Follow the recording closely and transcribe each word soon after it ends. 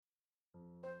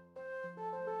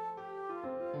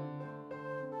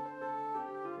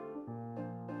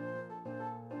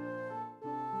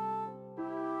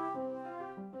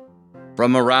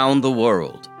From around the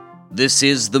world, this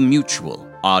is the Mutual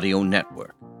Audio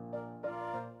Network.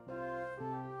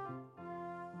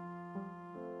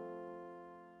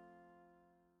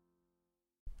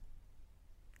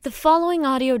 The following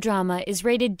audio drama is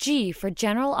rated G for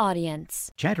general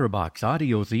audience. Chatterbox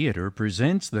Audio Theater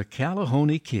presents the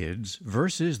Callahoney Kids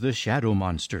versus the Shadow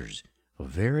Monsters, a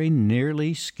very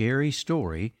nearly scary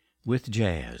story with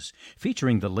jazz,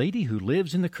 featuring The Lady Who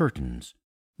Lives in the Curtains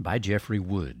by Jeffrey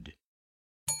Wood.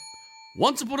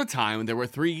 Once upon a time, there were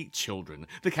 3 children,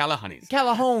 the Callahoneys.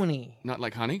 Callahoney. Not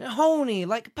like honey? Honey,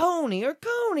 like pony or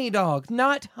coney dog,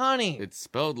 not honey. It's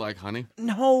spelled like honey.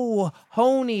 No,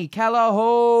 honey,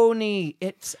 Callahoney.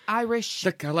 It's Irish.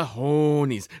 The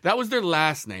Callahoneys. That was their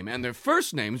last name, and their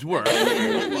first names were...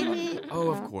 Oh,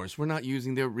 of course, we're not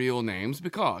using their real names,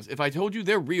 because if I told you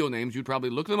their real names, you'd probably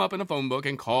look them up in a phone book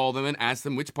and call them and ask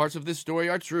them which parts of this story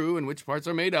are true and which parts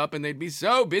are made up, and they'd be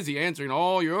so busy answering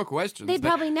all your questions. They'd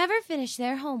probably never finish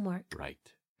their homework.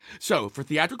 Right. So, for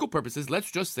theatrical purposes,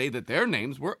 let's just say that their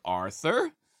names were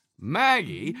Arthur,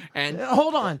 Maggie, and...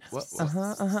 Hold on.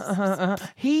 What?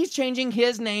 He's changing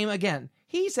his name again.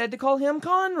 He said to call him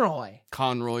Conroy.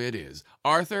 Conroy it is.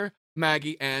 Arthur,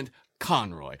 Maggie, and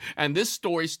Conroy. And this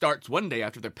story starts one day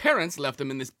after their parents left them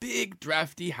in this big,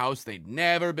 drafty house they'd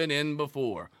never been in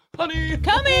before. Honey!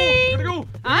 Coming! Go.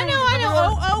 I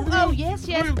know. Oh, yes.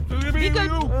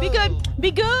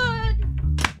 Be good.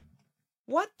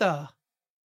 What the?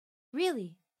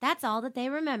 Really, that's all that they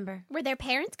remember. Were their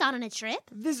parents gone on a trip?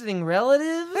 Visiting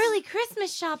relatives? Early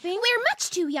Christmas shopping We're much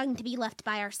too young to be left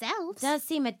by ourselves. does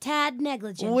seem a tad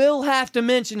negligent. We'll have to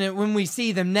mention it when we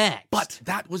see them next. But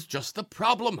that was just the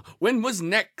problem. When was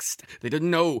next? They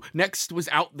didn't know. Next was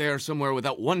out there somewhere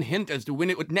without one hint as to when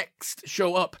it would next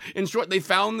show up. In short, they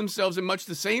found themselves in much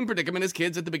the same predicament as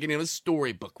kids at the beginning of a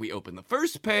storybook. We open the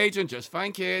first page and just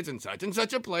find kids in such and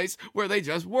such a place where they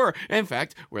just were. In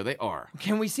fact, where they are.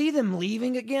 Can we see them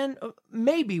leaving again?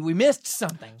 Maybe we missed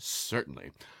something.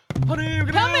 Certainly. Coming!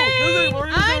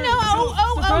 I know.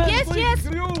 Oh, yes.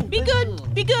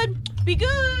 Be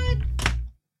good.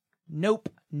 Nope,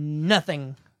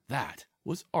 nothing. That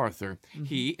was Arthur.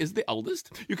 He is the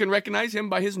eldest. You can recognize him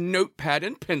by his notepad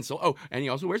and pencil. Oh, and he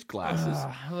also wears glasses.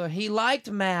 He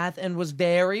liked math and was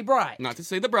very bright. Not to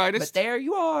say the brightest. But there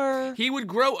you are. He would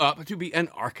grow up to be an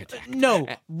architect. No,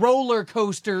 roller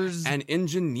coasters. An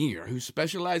engineer who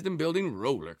specialized in building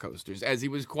roller coasters, as he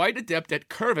was quite adept at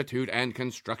curvitude and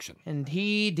construction. And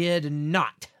he did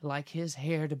not like his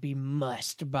hair to be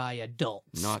mussed by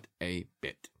adults. Not a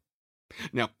bit.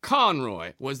 Now,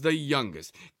 Conroy was the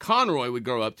youngest. Conroy would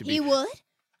grow up to be... He would?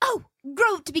 Oh,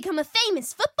 grow up to become a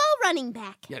famous football running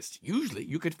back. Yes, usually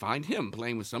you could find him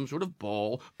playing with some sort of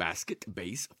ball, basket,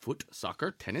 base, foot,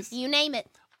 soccer, tennis. You name it.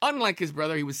 Unlike his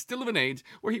brother, he was still of an age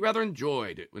where he rather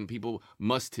enjoyed it when people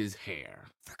mussed his hair.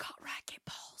 Forgot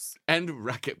racquetballs. And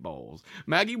racquetballs.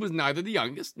 Maggie was neither the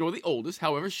youngest nor the oldest,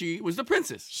 however, she was the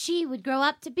princess. She would grow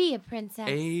up to be a princess.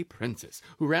 A princess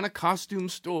who ran a costume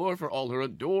store for all her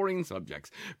adoring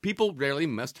subjects. People rarely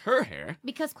messed her hair.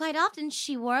 Because quite often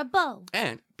she wore a bow.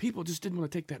 And people just didn't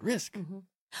want to take that risk. Mm-hmm.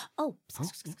 Oh.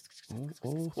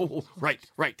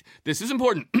 Right. This is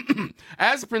important.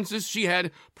 As princess, she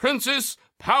had princess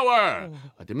power.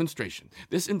 A demonstration.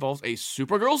 This involves a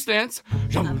Supergirl stance.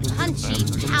 A punchy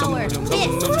power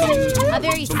fist. A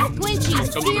very squinchy,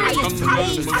 serious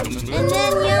face. And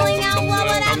then yelling out what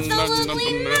would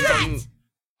absolutely not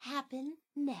happen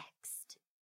next.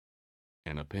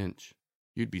 And a pinch.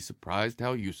 You'd be surprised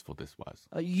how useful this was.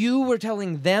 You were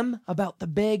telling them about the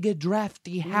big,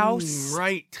 drafty house?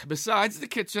 Right. Besides the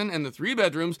kitchen and the 3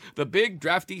 bedrooms, the big,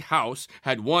 drafty house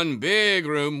had one big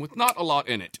room with not a lot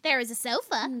in it. There is a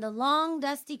sofa. And the long,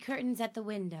 dusty curtains at the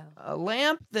window. A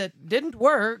lamp that didn't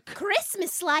work.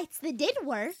 Christmas lights that did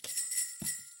work.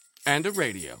 And a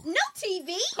radio. No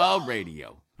TV. A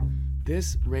radio.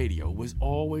 This radio was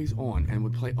always on and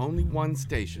would play only one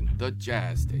station, the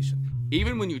jazz station.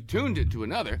 Even when you tuned it to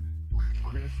another,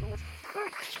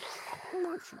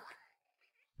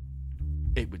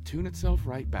 it would tune itself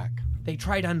right back. They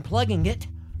tried unplugging it.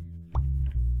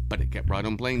 But it kept right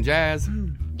on playing jazz.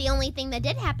 The only thing that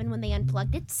did happen when they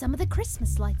unplugged it, some of the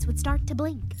Christmas lights would start to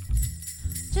blink.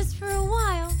 Just for a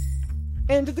while.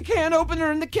 And the can opener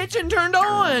in the kitchen turned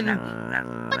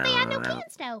on. But they had no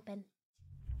cans to open.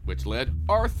 Which led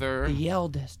Arthur, the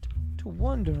eldest, to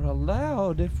wonder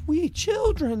aloud if we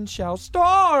children shall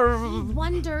starve. He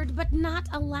wondered, but not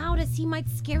aloud, as he might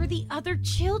scare the other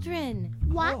children.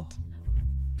 What? Oh.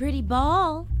 Pretty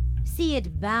ball. See,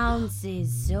 it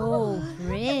bounces so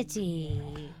pretty.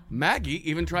 Maggie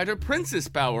even tried her princess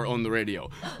power on the radio.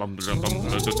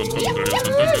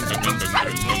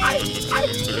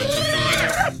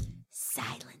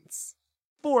 Silence.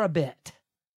 For a bit.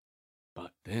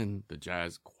 But then the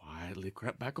jazz quietly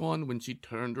crept back on when she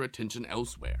turned her attention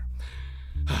elsewhere.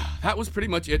 That was pretty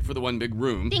much it for the one big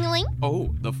room. Ding-a-ling.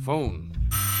 Oh, the phone.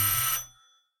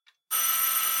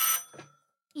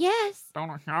 Yes.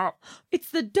 Donut shop. It's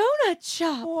the donut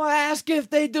shop. Oh, ask if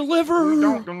they deliver.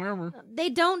 Deliver. They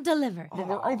don't deliver. But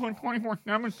we're open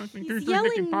 24/7 since He's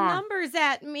yelling numbers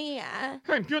at me.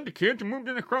 Hey, get the kids moved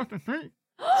in across the street.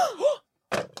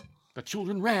 The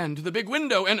children ran to the big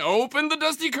window and opened the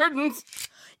dusty curtains.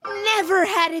 Never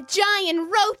had a giant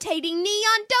rotating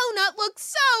neon donut look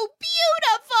so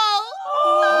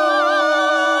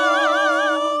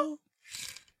beautiful.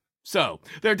 So,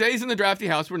 their days in the drafty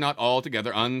house were not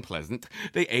altogether unpleasant.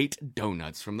 They ate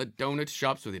donuts from the donut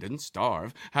shop so they didn't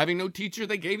starve. Having no teacher,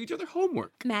 they gave each other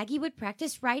homework. Maggie would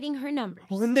practice writing her numbers.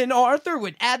 And then Arthur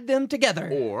would add them together.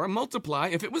 Or multiply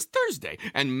if it was Thursday.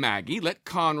 And Maggie let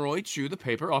Conroy chew the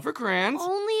paper off her crayons.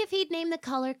 Only if he'd named the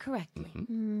color correctly.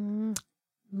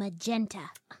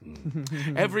 Magenta.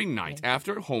 Every night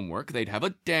after homework, they'd have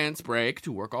a dance break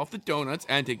to work off the donuts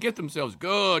and to get themselves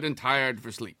good and tired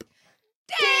for sleep.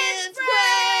 Dance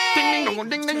break! Ding ding dong,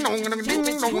 ding ding dong, ding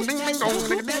ding dong, ding ding dong,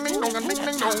 ding ding dong, ding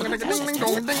ding dong,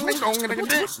 ding ding dong, ding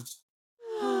ding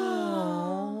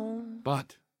dong.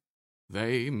 But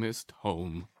they missed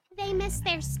home. They missed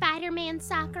their Spider-Man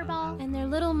soccer ball. And their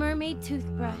Little Mermaid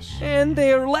toothbrush. And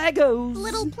their Legos.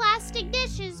 Little plastic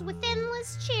dishes with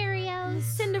endless Cheerios.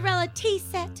 Cinderella tea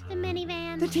set. The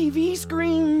minivan. The TV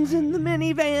screens in the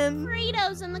minivan.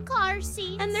 Fritos in the car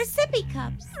seat. And their sippy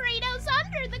cups. Fritos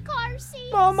under the car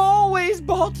seat. Mom always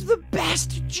bought the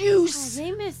best Oh, juice.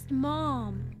 they missed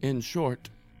Mom. In short,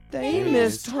 They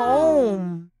missed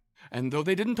home. and though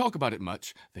they didn't talk about it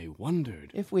much, they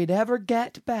wondered. If we'd ever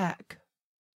get back.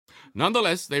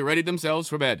 Nonetheless, they readied themselves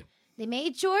for bed. They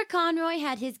made sure Conroy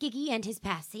had his Giggy and his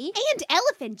Passy. And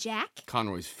Elephant Jack.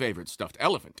 Conroy's favorite stuffed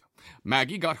elephant.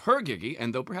 Maggie got her Giggy,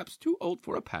 and though perhaps too old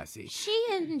for a Passy. She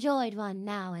enjoyed one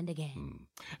now and again.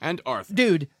 And Arthur.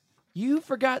 Dude, you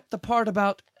forgot the part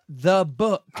about the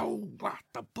book. Oh, wow,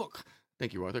 the book.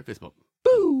 Thank you, Arthur. Fist bump.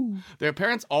 Boo! Their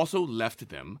parents also left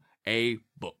them a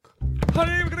book.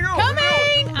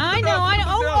 Coming! I know.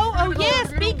 Oh,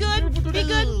 yes. Be good. Be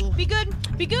good. Be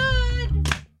good. Be good.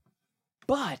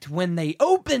 But when they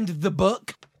opened the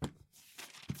book,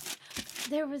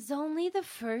 There was only the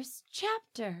first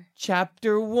chapter.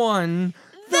 Chapter 1,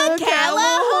 The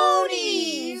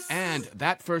Calahonies! And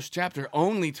that first chapter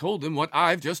only told them what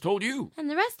I've just told you. And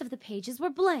the rest of the pages were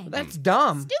blank. That's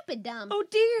dumb. Stupid dumb. Oh,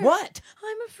 dear. What?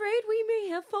 I'm afraid we may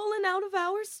have fallen out of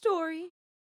our story.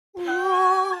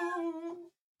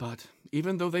 But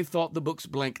even though they thought the book's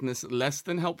blankness less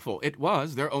than helpful, it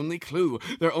was their only clue,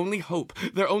 their only hope,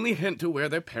 their only hint to where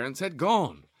their parents had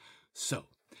gone. So,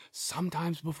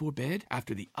 sometimes before bed,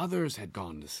 after the others had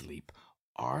gone to sleep,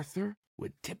 Arthur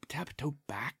would tip-tap-toe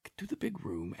back to the big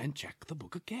room and check the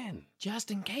book again. Just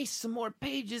in case some more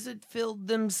pages had filled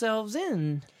themselves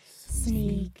in.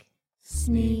 Sneak,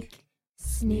 sneak,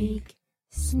 sneak,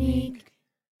 sneak,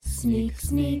 sneak,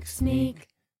 sneak, sneak,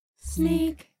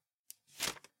 sneak.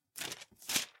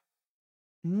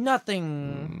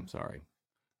 Nothing. Sorry.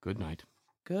 Good night.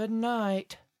 Good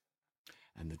night.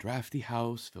 And the drafty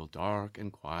house fell dark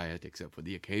and quiet except for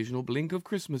the occasional blink of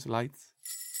Christmas lights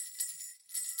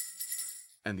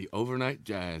and the overnight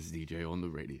jazz DJ on the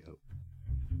radio.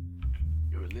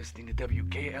 You're listening to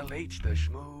WKLH, the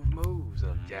smooth moves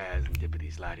of jazz and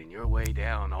dippity sliding your way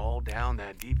down, all down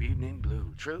that deep evening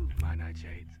blue. True, my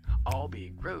nightshades. All be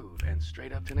groove and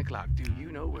straight up 10 o'clock. Do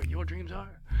you know where your dreams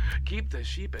are? Keep the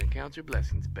sheep and count your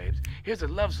blessings, babes. Here's a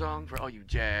love song for all you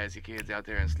jazzy kids out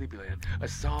there in Sleepyland. A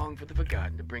song for the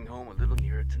forgotten to bring home a little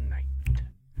nearer tonight.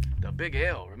 The big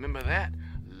L, remember that?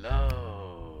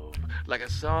 Love. Like a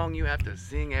song you have to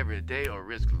sing every day or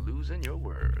risk losing your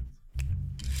words.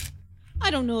 I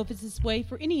don't know if it's this way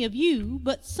for any of you,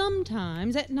 but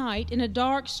sometimes at night in a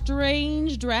dark,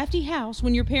 strange, drafty house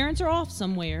when your parents are off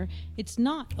somewhere, it's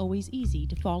not always easy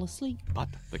to fall asleep. But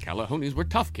the Calahonies were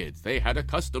tough kids. They had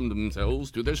accustomed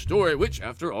themselves to their story, which,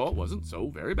 after all, wasn't so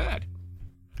very bad.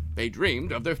 They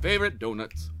dreamed of their favorite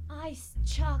donuts. Iced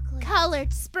chocolate.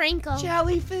 Colored sprinkle.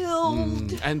 Jelly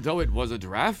filled. And though it was a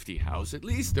drafty house, at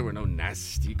least there were no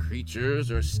nasty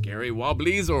creatures or scary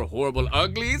wobblies or horrible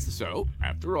uglies. So,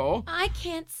 after all, I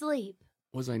can't sleep.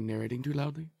 was I narrating too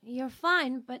loudly? You're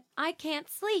fine, but I can't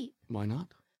sleep. Why not?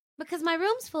 Because my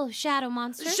room's full of shadow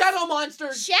monsters. Shadow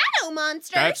monsters. Shadow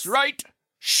monsters. That's right!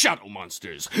 Shadow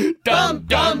monsters! Dum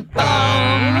dum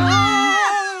dum!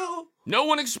 No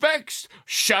one expects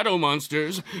shadow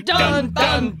monsters. Dun,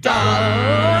 dun,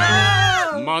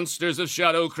 dun! Monsters of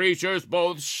shadow creatures,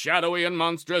 both shadowy and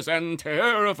monstrous and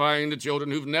terrifying to children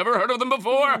who've never heard of them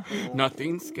before.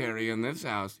 Nothing scary in this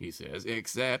house, he says,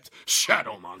 except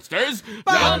shadow monsters.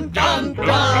 Dun, dun, dun!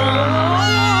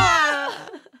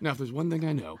 Now, if there's one thing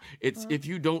I know, it's if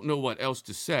you don't know what else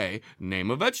to say,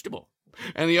 name a vegetable.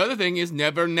 And the other thing is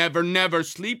never, never, never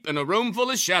sleep in a room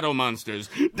full of shadow monsters.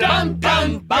 Dun,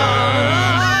 dun,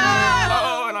 dun!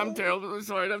 Oh, and I'm terribly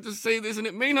sorry to have to say this, and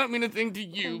it may not mean a thing to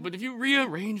you, but if you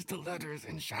rearrange the letters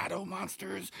in shadow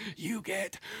monsters, you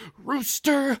get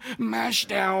Rooster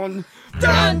Mashdown.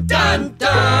 Dun, dun,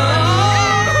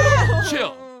 dun!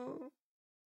 Chill.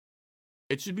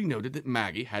 It should be noted that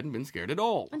Maggie hadn't been scared at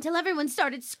all. Until everyone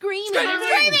started screaming.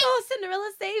 Oh, Cinderella,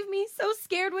 save me. So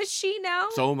scared was she now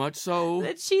So much so.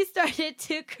 That she started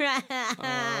to cry.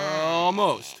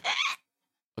 Almost.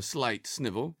 A slight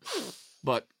snivel.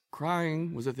 But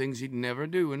crying was a thing she'd never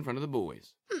do in front of the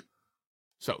boys.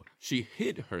 So she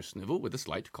hid her snivel with a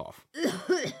slight cough.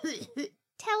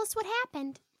 Tell us what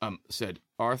happened. Said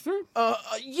Arthur.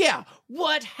 Yeah,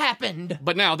 what happened?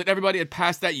 But now that everybody had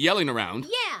passed that yelling around,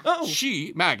 Yeah. Oh,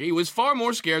 she, Maggie, was far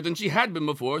more scared than she had been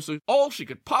before, so all she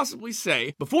could possibly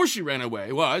say before she ran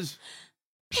away was,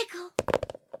 Pickle.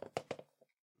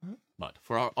 but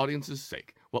for our audience's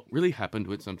sake, what really happened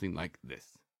went something like this.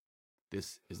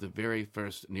 This is the very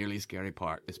first nearly scary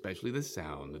part, especially the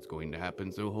sound that's going to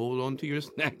happen, so hold on to your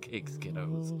snack cakes,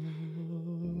 kiddos.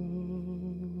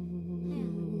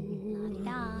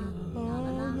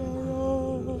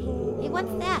 Hey,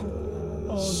 what's that?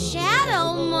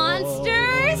 Shadow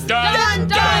monsters? Dun,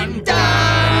 dun, dun!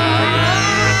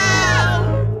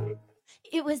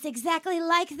 It was exactly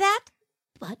like that,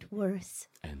 but worse.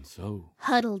 And so,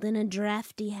 Huddled in a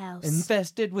drafty house.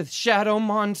 infested with shadow the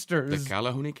monsters.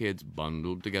 Calhoun kids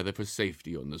bundled together for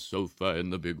safety on the sofa in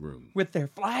the big room. With their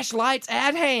flashlights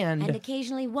at hand. And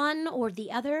occasionally one or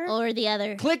the other. Or the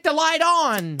other. Click the light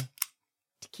on.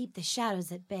 To keep the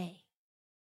shadows at bay.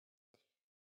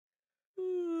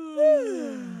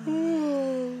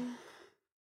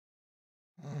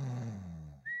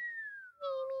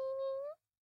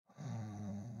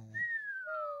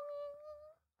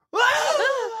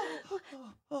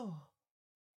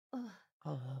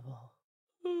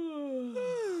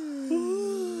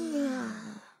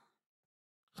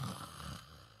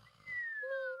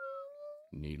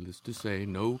 Needless to say,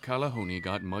 no Calhoun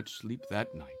got much sleep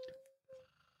that night.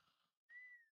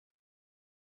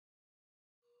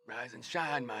 Rise and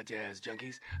shine, my jazz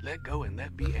junkies. Let go and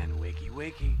let be and wakey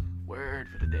wakey. Word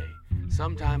for the day.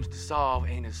 Sometimes to solve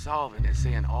ain't as solvent as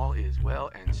saying all is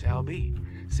well and shall be.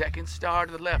 Second star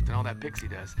to the left and all that pixie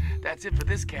dust. That's it for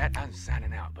this cat. I'm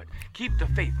signing out. But keep the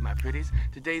faith, my pretties.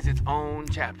 Today's its own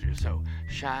chapter, so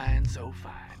shine so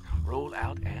fine. Roll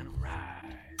out and rise.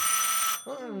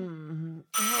 Oh,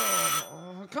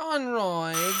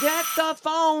 Conroy, get the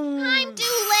phone. I'm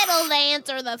too little to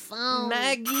answer the phone.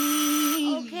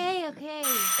 Maggie. Okay.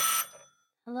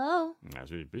 Hello?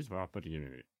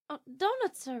 Oh,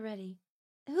 donuts are ready.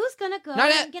 Who's gonna go?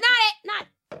 Not and it. get Not.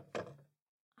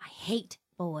 I hate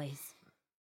boys.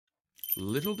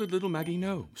 Little did little Maggie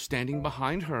know, standing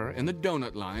behind her in the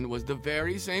donut line was the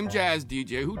very same jazz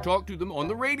DJ who talked to them on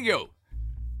the radio.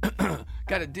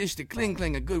 Got a dish to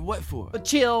cling a good what for? But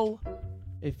chill.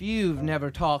 If you've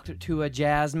never talked to a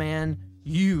jazz man,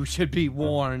 you should be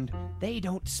warned. They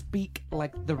don't speak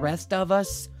like the rest of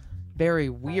us. Very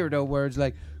weirdo words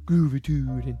like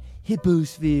groovitude and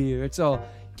hipposphere. It's all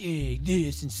dig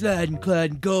this and slide and clad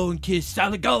and go and kiss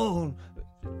solid gold.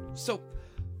 So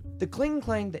the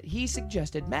cling-clang that he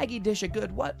suggested Maggie dish a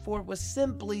good what for was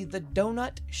simply the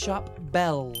donut shop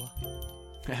bell.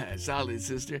 Solid,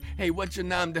 sister. Hey, what's your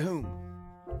name to whom?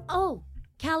 Oh,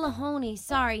 Calhoun.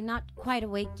 Sorry, not quite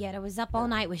awake yet. I was up all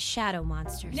night with shadow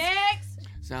monsters. Next!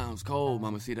 Sounds cold,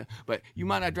 Mamacita, but you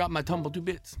might not drop my tumble 2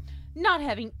 bits. Not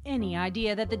having any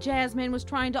idea that the jazzman was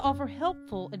trying to offer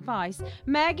helpful advice,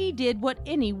 Maggie did what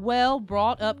any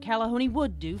well-brought-up Calhoun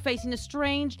would do facing a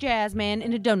strange jazzman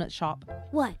in a donut shop.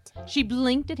 What? She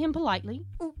blinked at him politely,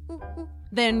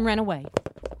 then ran away.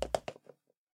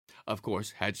 Of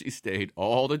course, had she stayed,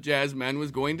 all the jazzman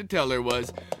was going to tell her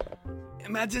was,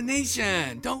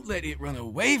 imagination! Don't let it run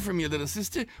away from you, little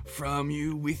sister. From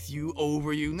you, with you,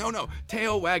 over you. No,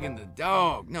 tail wagging the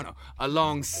dog. No,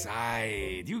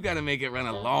 alongside. You gotta make it run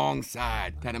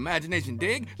alongside. That imagination,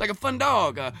 dig? Like a fun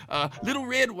dog, a little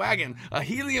red wagon, a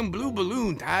helium blue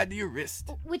balloon tied to your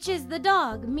wrist. Which is the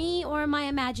dog, me or my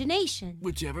imagination?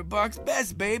 Whichever barks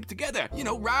best, babe. Together.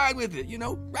 Ride with it.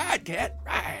 Ride, cat,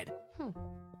 ride.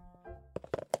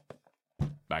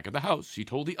 Back at the house, she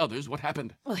told the others what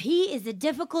happened. Well, he is a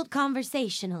difficult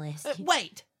conversationalist.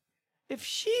 Wait! If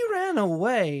she ran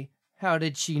away, how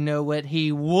did she know what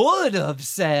he would have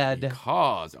said?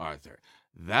 Because, Arthur,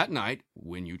 that night,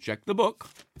 when you checked the book,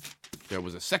 there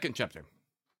was a second chapter.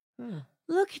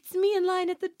 Look, it's me in line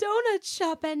at the donut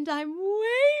shop, and I'm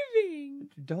waving.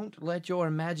 Don't let your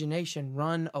imagination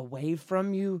run away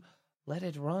from you. Let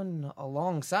it run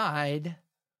alongside.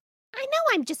 I know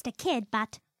I'm just a kid,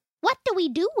 but what do we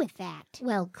do with that?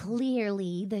 Well,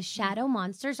 clearly, the shadow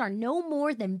monsters are no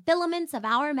more than filaments of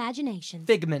our imagination.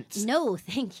 Figments. No,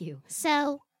 thank you.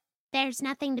 So, there's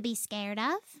nothing to be scared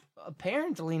of?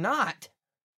 Apparently not.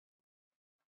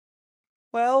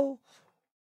 Well,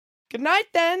 good night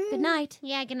then. Good night.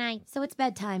 Yeah, good night. So it's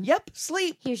bedtime. Yep,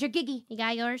 sleep. Here's your giggy. You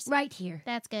got yours? Right here.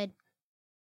 That's good.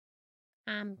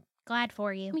 I'm glad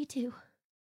for you. Me too.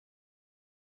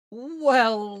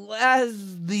 Well,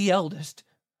 as the eldest,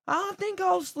 I think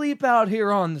I'll sleep out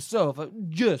here on the sofa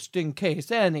just in case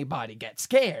anybody gets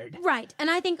scared. Right, and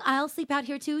I think I'll sleep out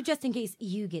here too, just in case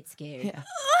you get scared. Yeah.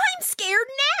 I'm scared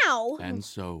now. And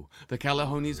so, the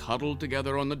Calahonis huddled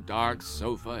together on the dark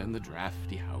sofa in the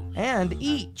drafty house. And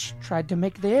each tried to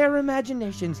make their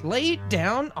imaginations lay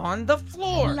down on the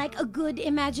floor Like a good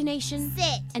imagination.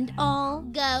 Sit. And all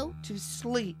Go. to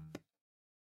sleep.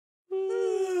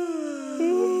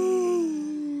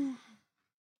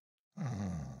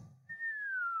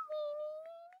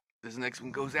 This next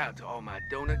one goes out to all my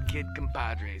donut kid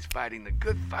compadres fighting the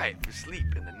good fight for sleep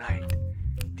in the night.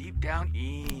 Deep down,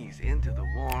 ease into the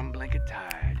warm blanket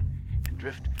tide and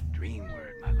drift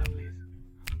dreamward, my lovelies.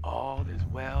 All is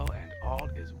well, and all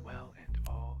is well, and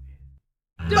all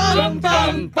is... Dum,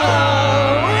 dum, dum!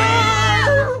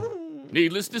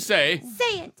 Needless to say,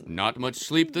 say it. not much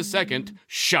sleep the second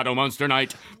Shadow Monster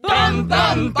night. Dum,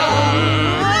 dum,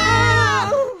 dum!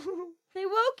 They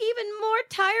woke even more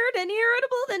tired and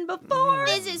irritable than before.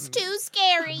 This is too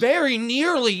scary. Very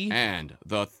nearly. And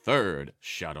the third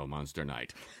Shadow Monster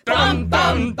night. Dum,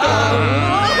 dum,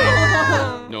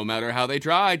 dum! No matter how they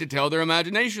tried to tell their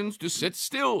imaginations to sit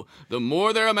still, the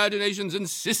more their imaginations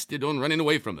insisted on running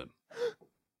away from them.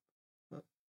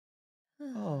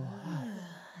 Oh.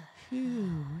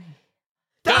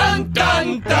 Dun,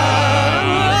 dun, dun!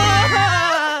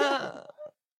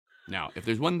 Now, if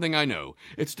there's one thing I know,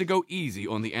 it's to go easy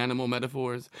on the animal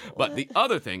metaphors. But the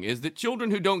other thing is that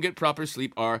children who don't get proper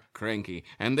sleep are cranky.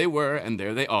 And they were, and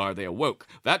there they are. They awoke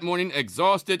that morning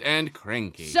exhausted and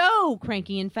cranky. So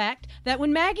cranky, in fact, that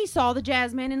when Maggie saw the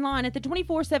jazz man in line at the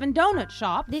 24/7 donut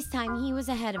shop, This time he was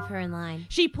ahead of her in line.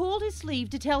 she pulled his sleeve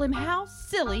to tell him how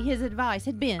silly his advice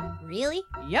had been. Really?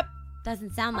 Yep,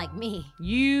 Doesn't sound like me.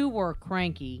 you were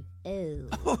cranky. Ew.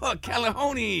 Oh,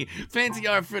 Calahoney! Fancy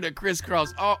our fritter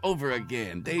crisscross all over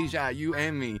again. Deja, you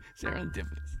and me.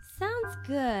 Serendipitous. Sounds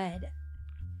good.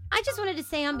 I just wanted to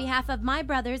say on behalf of my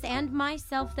brothers and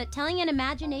myself that telling an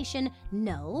imagination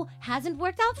no hasn't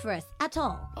worked out for us at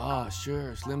all. Ah,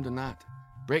 sure, slim to not.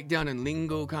 Breakdown in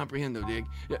lingo comprehendo, dig.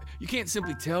 You can't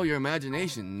simply tell your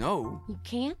imagination no. You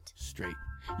can't? Straight.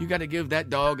 You gotta give that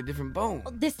dog a different bone.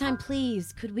 Oh, this time,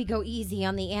 please, could we go easy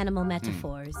on the animal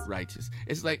metaphors? Righteous.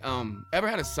 It's like, ever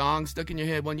had a song stuck in your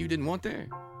head one you didn't want there?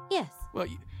 Yes. Well,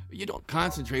 you don't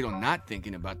concentrate on not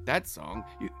thinking about that song.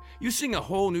 You sing a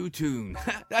whole new tune.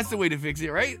 That's the way to fix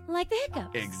it, right? Like the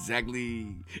hiccups.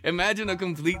 Exactly. Imagine a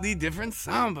completely different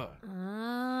samba.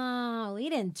 Oh, we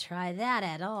didn't try that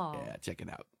at all. Yeah, check it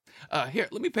out. Here,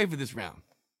 let me pay for this round.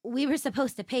 We were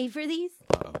supposed to pay for these?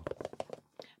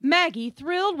 Maggie,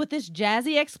 thrilled with this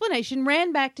jazzy explanation,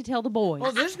 ran back to tell the boys.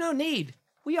 Well, there's no need.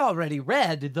 We already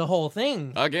read the whole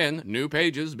thing. Again, new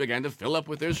pages began to fill up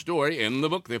with their story in the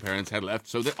book their parents had left,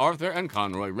 so that Arthur and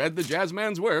Conroy read the jazz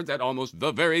man's words at almost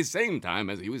the very same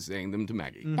time as he was saying them to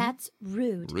Maggie. That's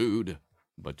rude. Rude,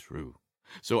 but true.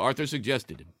 So Arthur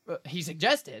suggested. He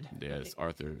suggested. Yes,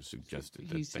 Arthur suggested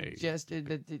that He they... suggested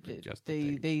that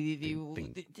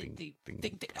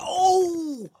Think.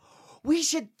 Oh! We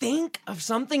should think of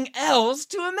something else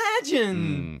to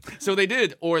imagine. So they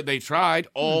did, or they tried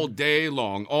all day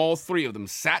long. All three of them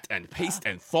sat and paced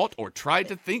and thought or tried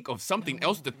to think of something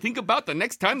else to think about the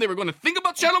next time they were going to think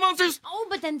about shadow monsters. Oh,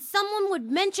 but then someone would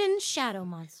mention shadow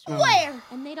monsters. Where?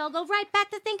 And they'd all go right back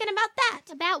to thinking about that.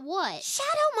 About what? Shadow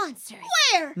monsters.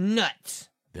 Where? Nuts.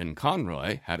 Then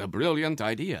Conroy had a brilliant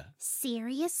idea.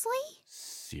 Seriously?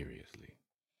 Seriously.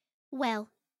 Well,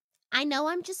 I know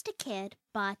I'm just a kid,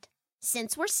 but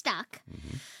since we're stuck,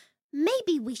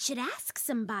 maybe we should ask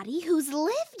somebody who's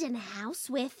lived in a house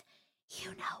with, you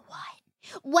know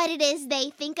what it is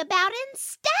they think about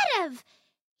instead of,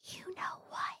 you know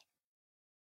what.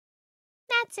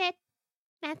 That's it.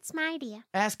 That's my idea.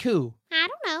 Ask who? I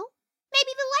don't know.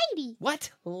 Maybe the lady.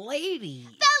 What lady?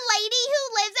 The lady who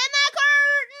lives in the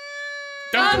curtain.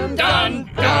 Dun, dun,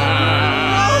 dun!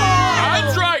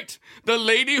 That's right! The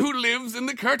lady who lives in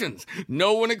the curtains.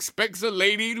 No one expects a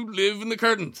lady to live in the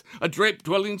curtains. A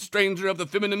draped-dwelling stranger of the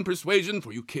feminine persuasion.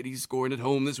 For you kiddies scoring at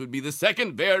home, this would be the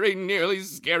second very nearly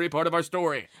scary part of our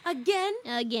story. Again.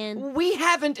 We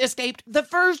haven't escaped the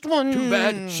first one. Too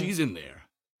bad she's in there.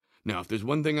 Now, if there's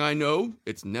one thing I know,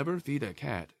 it's never feed a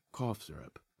cat cough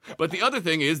syrup. But the other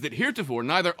thing is that heretofore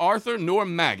neither Arthur nor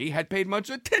Maggie had paid much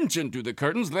attention to the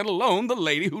curtains, let alone the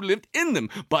lady who lived in them.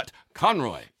 But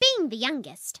Conroy, Being the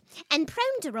youngest, and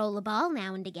prone to roll a ball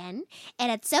now and again, it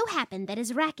had so happened that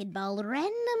his racquetball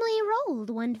randomly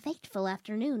rolled one fateful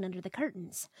afternoon under the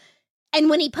curtains. And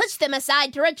when he pushed them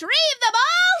aside to retrieve the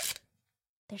ball,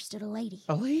 there stood a lady.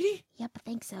 A lady? Yep, I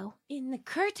think so. In the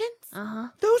curtains? Uh-huh.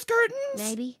 Those curtains?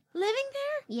 Maybe. Living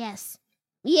there? Yes.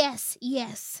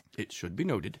 it should be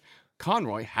noted,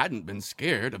 Conroy hadn't been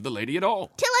scared of the lady at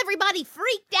all. Till everybody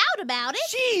freaked out about it.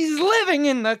 She's living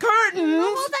in the curtains. The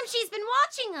whole time she's been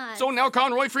watching us. So now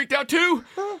Conroy freaked out too?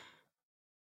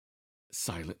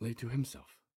 Silently to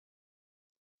himself.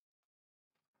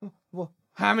 Well,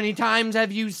 how many times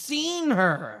have you seen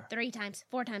her? 3 times,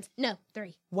 4 times. No,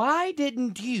 3. Why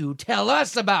didn't you tell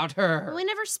us about her? We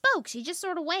never spoke. She just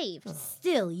sort of waved.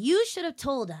 Still, you should have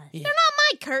told us. Yeah. They're not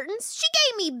my curtains. She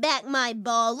gave me back my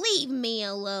ball. Leave me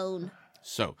alone.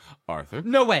 So, Arthur.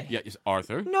 No way. Yes,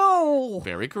 Arthur. No.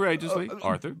 Very courageously,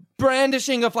 Arthur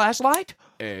Brandishing a flashlight?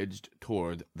 edged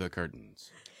toward the curtains.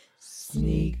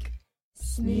 Sneak,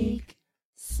 sneak,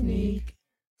 sneak,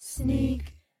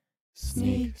 sneak,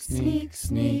 sneak, sneak,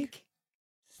 sneak,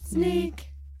 sneak.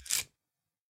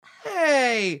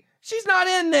 Hey, she's not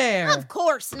in there. Of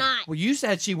course not. Well, you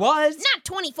said she was. Not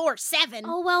 24/7.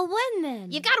 Oh, well, when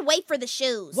then? You gotta wait for the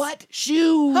shoes. What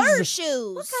shoes? Her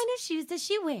shoes. What kind of shoes does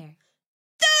she wear?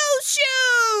 Those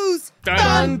shoes!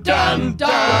 Dun, dun, dun.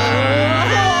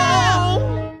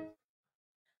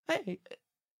 Hey,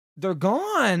 they're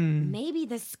gone. Maybe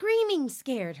the screaming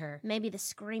scared her. Maybe the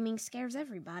screaming scares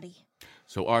everybody.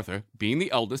 So Arthur, being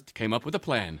the eldest, came up with a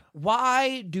plan.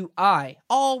 Why do I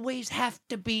always have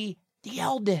to be the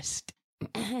eldest?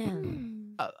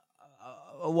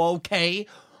 Okay.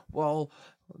 Well,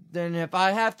 then if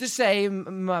I have to say,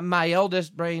 my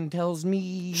eldest brain tells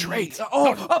me... Trait.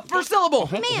 First syllable.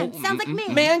 Man, sounds like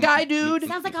man. Man guy dude.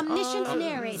 Sounds like omniscient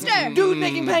narrator. Sir. Dude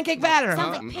making pancake batter.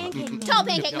 Sounds like pancake man. Tall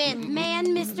pancake man. Man,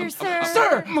 Mr. Sir.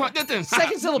 Sir.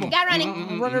 Second syllable. Guy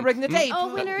running. Runner breaking the tape.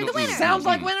 Oh, winner, the winner. Sounds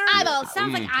like winner. Eyeball.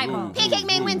 Sounds like eyeball. Pancake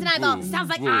man wins an eyeball. Sounds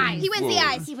like eyes. He wins the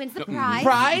eyes. He wins the prize.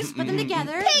 Prize. Put them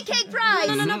together. Pancake prize.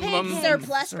 No, pancake.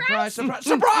 Surplus Surprise, prize. surprise,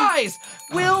 surprise!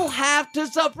 We'll have to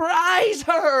surprise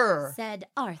her. Said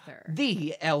Arthur.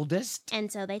 The eldest.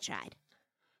 And so they tried.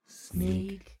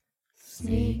 Sneak,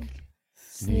 sneak,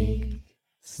 sneak,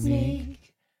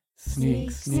 sneak,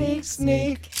 sneak, sneak,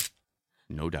 sneak.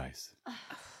 No dice.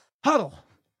 Huddle.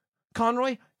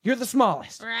 Conroy, you're the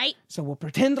smallest. Right? So we'll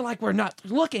pretend like we're not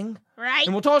looking, Right?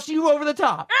 and we'll toss you over the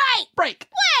top. Right! Break.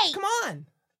 Wait! Come on.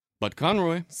 But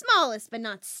Conroy, Smallest but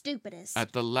not stupidest.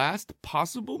 at the last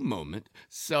possible moment,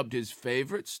 subbed his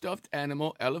favorite stuffed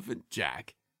animal, Elephant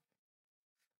Jack.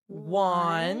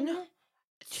 1,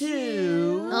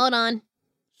 2, Hold on.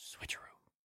 Switcheroo.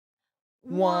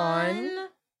 1,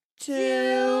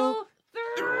 2,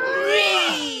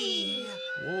 3.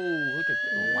 Whoa, look at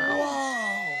that.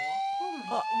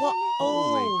 Wow. What?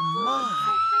 Holy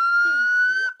my.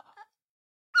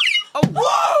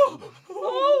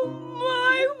 Oh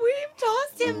my, we've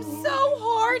tossed him so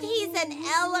hard he's an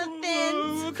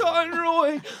elephant.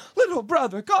 Conroy, little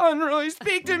brother Conroy,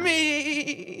 speak to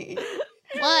me.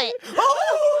 What?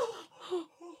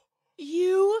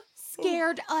 You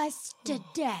scared us to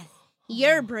death.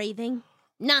 You're breathing.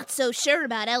 Not so sure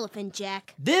about Elephant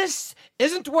Jack. This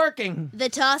isn't working. The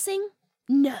tossing?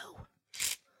 No.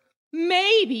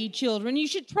 Maybe, children, you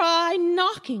should try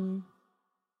knocking.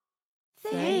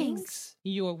 Thanks.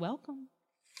 You're welcome.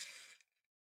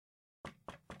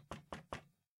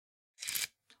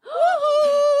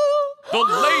 The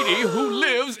lady who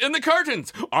lives in the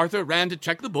curtains. Arthur ran to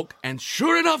check the book, and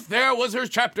sure enough, there was her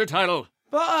chapter title.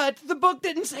 But the book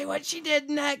didn't say what she did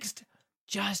next.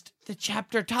 Just the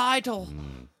chapter title.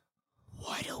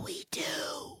 What do we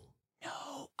do?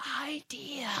 No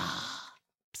idea.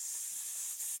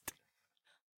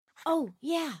 Oh,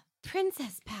 yeah.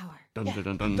 Princess power. You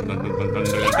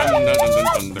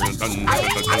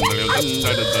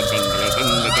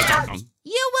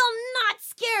will not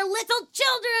scare little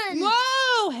children.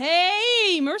 Whoa,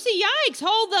 hey, mercy yikes,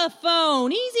 hold the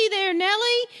phone. Easy there,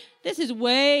 Nellie. This is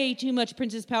way too much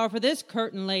princess power for this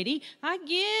curtain lady. I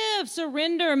give,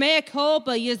 surrender, mea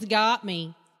culpa, you's got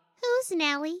me. Who's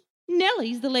Nellie?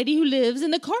 Nellie's the lady who lives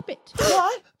in the carpet.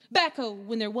 What? Back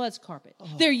when there was carpet.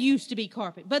 There used to be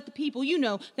carpet, but the people,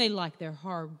 they like their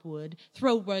hardwood.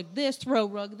 Throw rug this, throw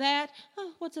rug that.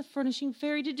 Oh, what's a furnishing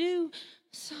fairy to do?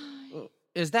 Sigh.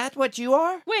 Is that what you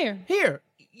are? Where? Here,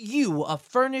 you, a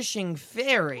furnishing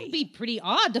fairy. It'd be pretty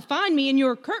odd to find me in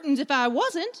your curtains if I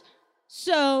wasn't.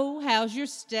 So, how's your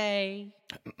stay?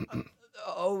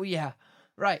 Oh, yeah,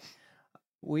 right.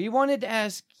 We wanted to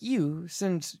ask you,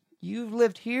 since you've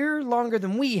lived here longer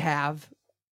than we have,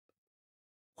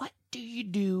 what do you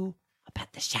do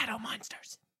about the shadow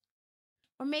monsters?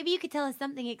 Or maybe you could tell us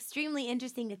something extremely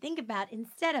interesting to think about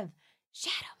instead of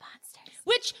shadow monsters.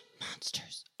 Which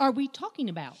monsters are we talking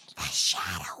about? The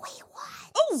shadowy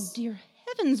ones. Oh, dear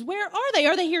heavens, where are they?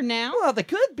 Are they here now? Well, they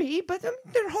could be, but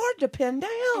they're hard to pin down.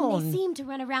 And they seem to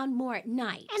run around more at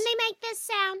night. And they make this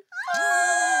sound.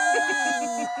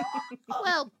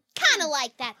 Well, kind of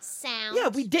like that sound. Yeah,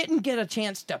 we didn't get a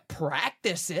chance to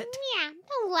practice it. Yeah,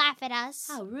 don't laugh at us.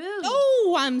 How rude.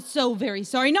 Oh, I'm so very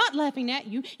sorry. Not laughing at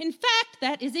you. In fact,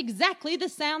 that is exactly the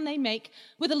sound they make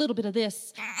with a little bit of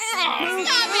this. Oh,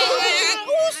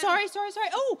 sorry.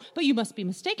 Oh, but you must be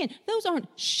mistaken. Those aren't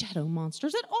shadow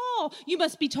monsters at all. You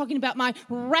must be talking about my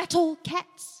rattle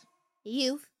cats.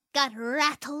 You've got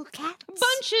rattle cats?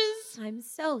 Bunches. I'm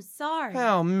so sorry.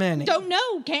 How many? Don't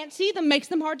know. Can't see them. Makes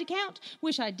them hard to count.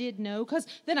 Wish I did know, because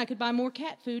then I could buy more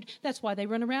cat food. That's why they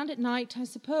run around at night, I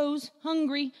suppose.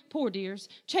 Hungry. Poor dears.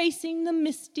 Chasing the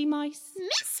misty mice.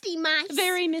 Misty mice?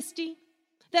 Very misty.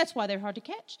 That's why they're hard to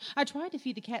catch. I try to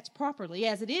feed the cats properly.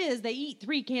 As it is, they eat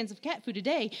 3 cans of cat food a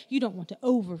day. You don't want to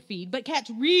overfeed, but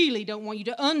cats really don't want you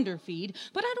to underfeed.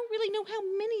 But I don't really know how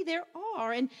many there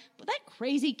are. And that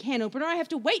crazy can opener, I have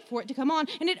to wait for it to come on,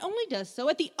 and it only does so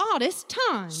at the oddest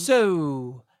times.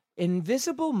 So,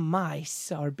 invisible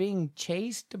mice are being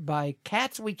chased by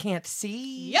cats we can't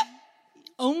see? Yep.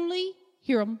 Only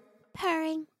hear 'em.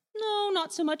 Purring. No,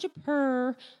 not so much a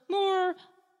purr. More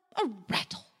a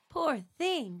rattle. Poor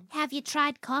thing. Have you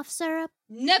tried cough syrup?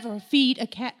 Never feed a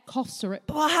cat cough syrup.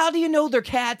 Well, how do you know they're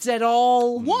cats at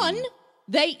all? 1,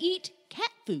 they eat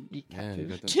cat food. Yeah, you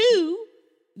got them. 2,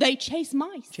 they chase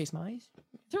mice. Chase mice?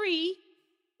 3,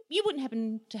 you wouldn't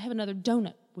happen to have another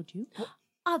donut, would you?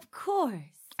 Of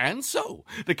course. And so,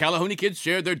 the Callahoney kids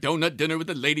shared their donut dinner with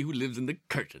the lady who lives in the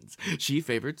curtains. She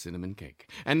favored cinnamon cake.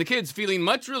 And the kids, feeling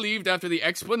much relieved after the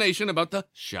explanation about the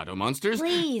shadow monsters,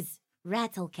 Please,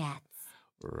 rattle cats.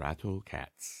 rattle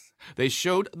cats. They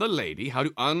showed the lady how to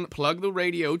unplug the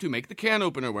radio to make the can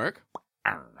opener work.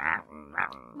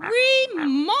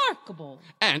 Remarkable.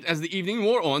 And as the evening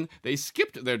wore on, they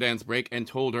skipped their dance break and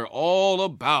told her all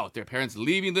about their parents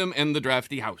leaving them in the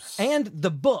drafty house. And the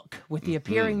book with the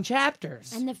appearing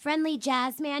chapters. And the friendly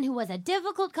jazz man who was a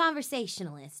difficult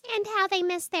conversationalist. And how they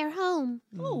miss their home.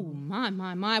 Oh,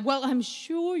 my. Well, I'm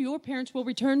sure your parents will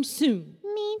return soon.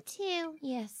 Me too.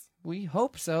 Yes. We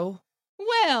hope so.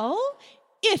 Well,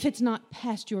 if it's not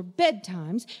past your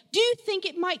bedtimes, do you think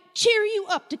it might cheer you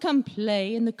up to come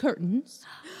play in the curtains?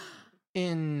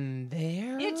 In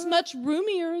there? It's much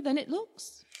roomier than it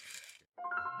looks.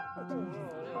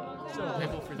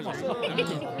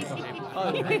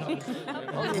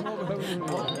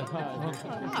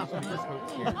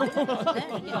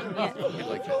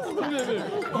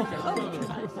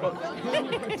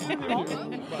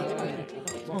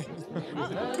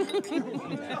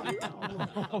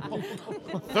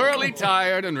 Thoroughly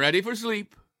tired and ready for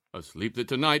sleep, a sleep that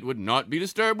tonight would not be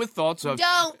disturbed with thoughts of...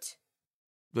 Don't!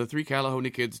 The 3 Callahoney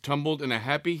kids tumbled in a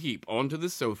happy heap onto the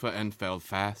sofa and fell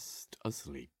fast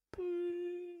asleep.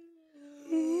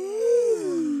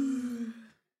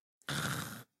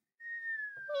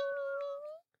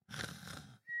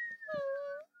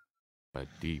 But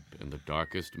deep in the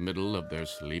darkest middle of their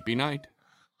sleepy night,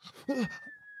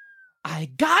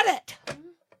 I got it!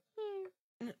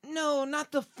 No,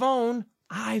 not the phone.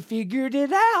 I figured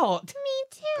it out. Me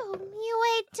too. You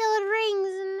wait till it rings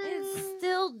and It's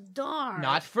still dark.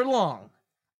 Not for long.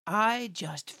 I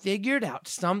just figured out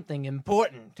something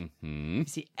important. You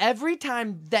see, every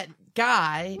time that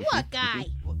guy, What guy?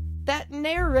 that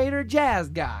narrator jazz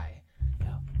guy,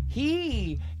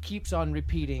 he keeps on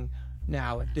repeating,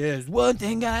 now if there's one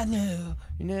thing I know,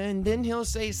 and then he'll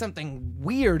say something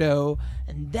weirdo,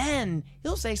 and then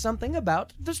he'll say something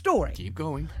about the story. keep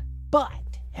going. But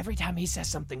every time he says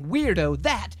something weirdo,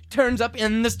 that turns up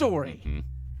in the story.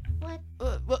 What?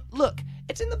 Well, look,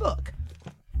 it's in the book.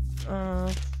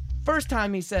 First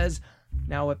time he says,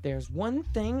 now if there's one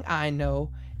thing I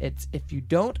know, it's if you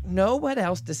don't know what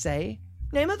else to say,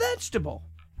 name a vegetable.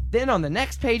 Then on the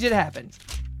next page it happens.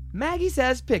 Maggie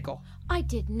says pickle. I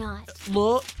did not.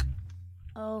 Look.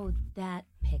 Oh, that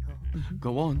pickle.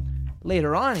 Go on.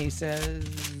 Later on he says,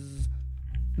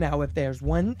 now if there's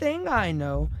one thing I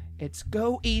know, it's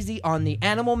go easy on the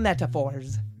animal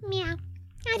metaphors. Meow.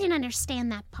 I didn't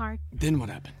understand that part. Then what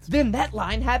happens? Then that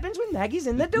line happens when Maggie's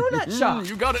in the donut shop.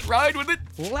 You got it. Ride with it.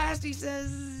 Last he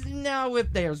says, now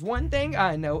if there's one thing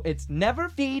I know, it's never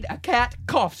feed a cat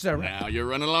cough syrup. Now you're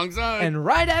running alongside. And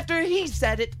right after he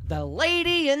said it, the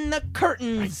lady in the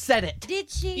curtains said it. Did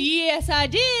she? Yes, I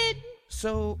did.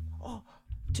 So,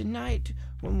 tonight,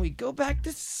 when we go back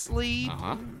to sleep...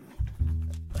 Uh-huh.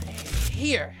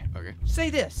 Here. Okay.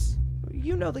 Say this.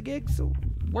 You know the gig, so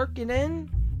work it in.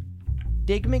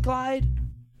 Dig me, Clyde?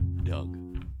 Doug.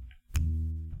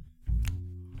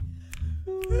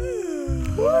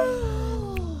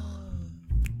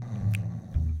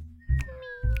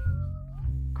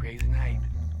 Crazy night.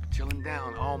 Chilling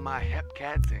down, all my hep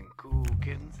cats and cool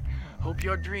kittens. Hope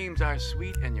your dreams are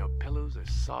sweet and your pillows are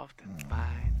soft and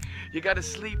fine. You gotta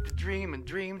sleep to dream and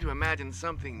dream to imagine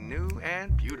something new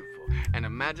and beautiful. And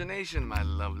imagination, my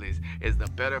lovelies, is the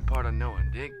better part of knowing,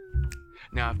 dig?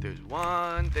 Now, if there's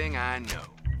one thing I know,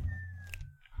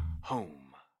 home.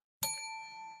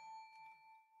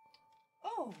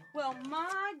 Oh, well,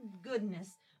 my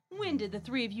goodness. When did the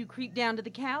three of you creep down to the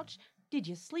couch? Did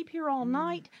you sleep here all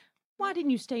night? Why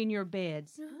didn't you stay in your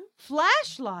beds?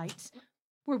 Flashlights?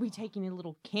 Were we taking a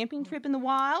little camping trip in the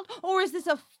wild? Or is this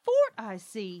a fort I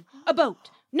see? A boat?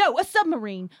 No, a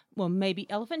submarine. Well, maybe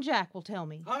Elephant Jack will tell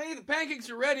me. Honey, the pancakes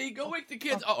are ready. Go wake the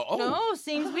kids. Oh. No,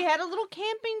 seems we had a little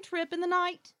camping trip in the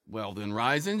night. Well, then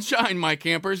rise and shine, my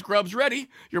campers. Grub's ready.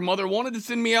 Your mother wanted to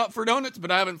send me out for donuts,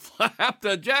 but I haven't flapped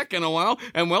a jack in a while.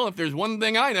 And, well, if there's one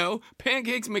thing I know,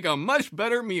 pancakes make a much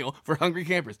better meal for hungry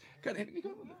campers.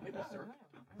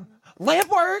 Lamp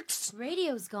works!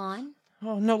 Radio's gone.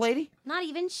 Oh, no lady? Not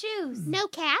even shoes. No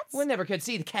cats? We never could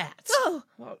see the cats. Oh,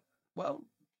 Well,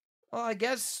 I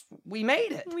guess we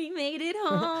made it. we made it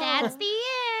home. That's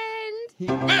the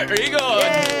end. There you go.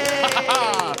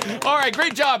 All right,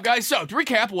 great job, guys. So, to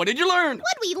recap, what did you learn?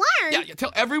 What'd we learn? Yeah,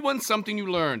 tell everyone something you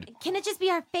learned. Can it just be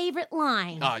our favorite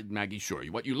line? Maggie, sure.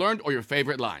 What you learned or your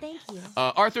favorite line? Thank you.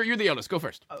 Arthur, you're the eldest. Go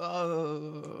first.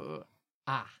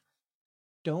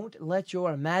 Don't let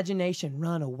your imagination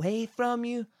run away from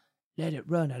you. Let it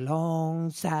run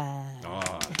alongside.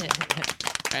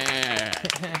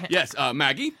 Yes,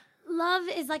 Maggie? Love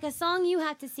is like a song you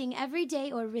have to sing every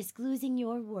day or risk losing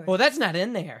your worth. Well, that's not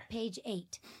in there. Page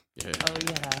 8. Yeah. Oh,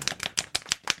 yeah.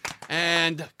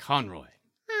 And Conroy.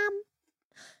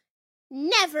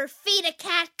 Never feed a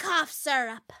cat cough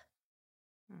syrup.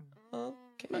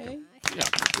 Okay. Yeah.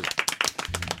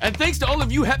 And thanks to all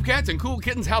of you hepcats and cool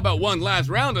kittens, how about one last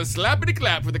round of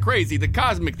slappity-clap for the crazy, the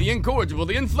cosmic, the incorrigible,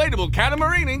 the inflatable,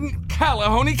 catamarining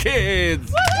Callahoney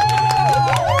kids!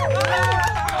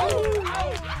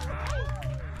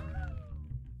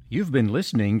 You've been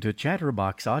listening to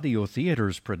Chatterbox Audio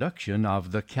Theater's production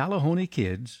of The Callahoney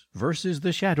Kids versus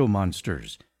the Shadow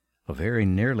Monsters, a very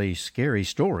nearly scary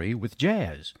story with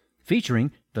jazz,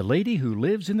 featuring the lady who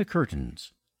lives in the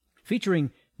curtains, featuring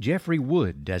Jeffrey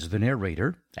Wood as the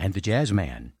narrator and the jazz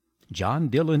man, John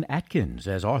Dylan Atkins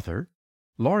as Arthur,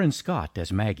 Lauren Scott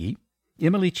as Maggie,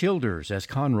 Emily Childers as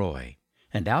Conroy,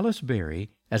 and Alice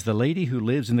Berry as the lady who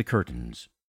lives in the curtains.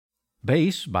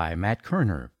 Bass by Matt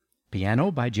Kerner,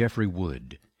 piano by Jeffrey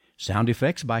Wood, sound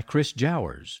effects by Chris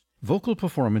Jowers, vocal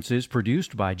performances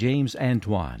produced by James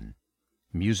Antoine,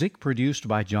 music produced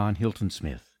by John Hilton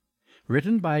Smith,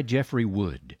 written by Jeffrey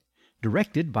Wood,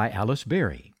 directed by Alice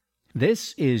Berry.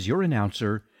 This is your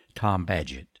announcer, Tom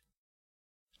Badgett.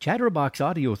 Chatterbox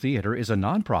Audio Theater is a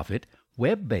nonprofit,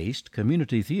 web-based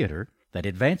community theater that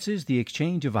advances the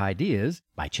exchange of ideas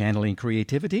by channeling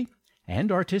creativity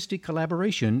and artistic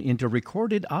collaboration into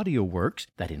recorded audio works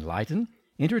that enlighten,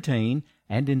 entertain,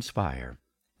 and inspire.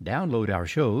 Download our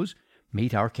shows,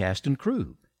 meet our cast and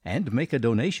crew, and make a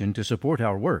donation to support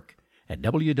our work at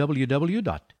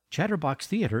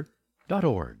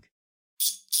www.chatterboxtheater.org.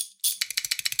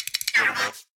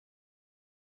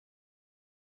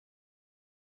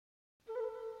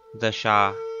 The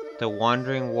Shah, the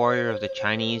wandering warrior of the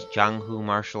Chinese Jianghu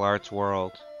martial arts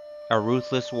world. A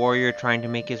ruthless warrior trying to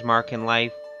make his mark in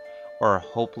life, or a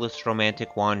hopeless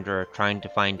romantic wanderer trying to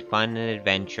find fun and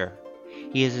adventure.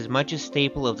 He is as much a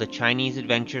staple of the Chinese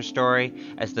adventure story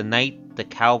as the knight, the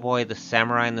cowboy, the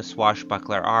samurai, and the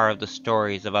swashbuckler are of the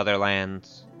stories of other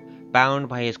lands. Bound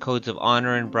by his codes of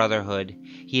honor and brotherhood,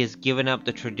 he has given up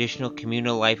the traditional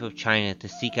communal life of China to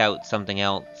seek out something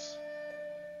else.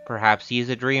 Perhaps he is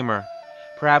a dreamer.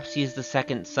 Perhaps he is the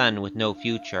second son with no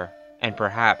future. and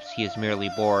perhaps he is merely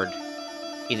bored.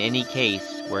 In any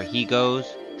case, where he goes,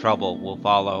 trouble will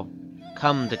follow.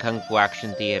 Come to Kung Fu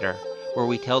Action Theater, where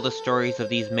we tell the stories of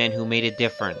these men who made a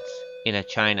difference in a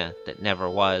China that never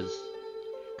was.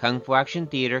 Kung Fu Action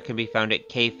Theater can be found at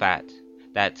KFAT,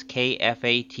 that's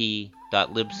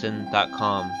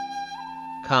kfat.libsyn.com.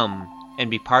 Come and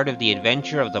be part of the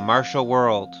adventure of the martial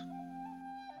world.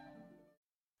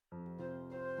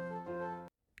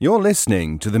 You're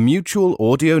listening to the Mutual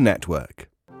Audio Network.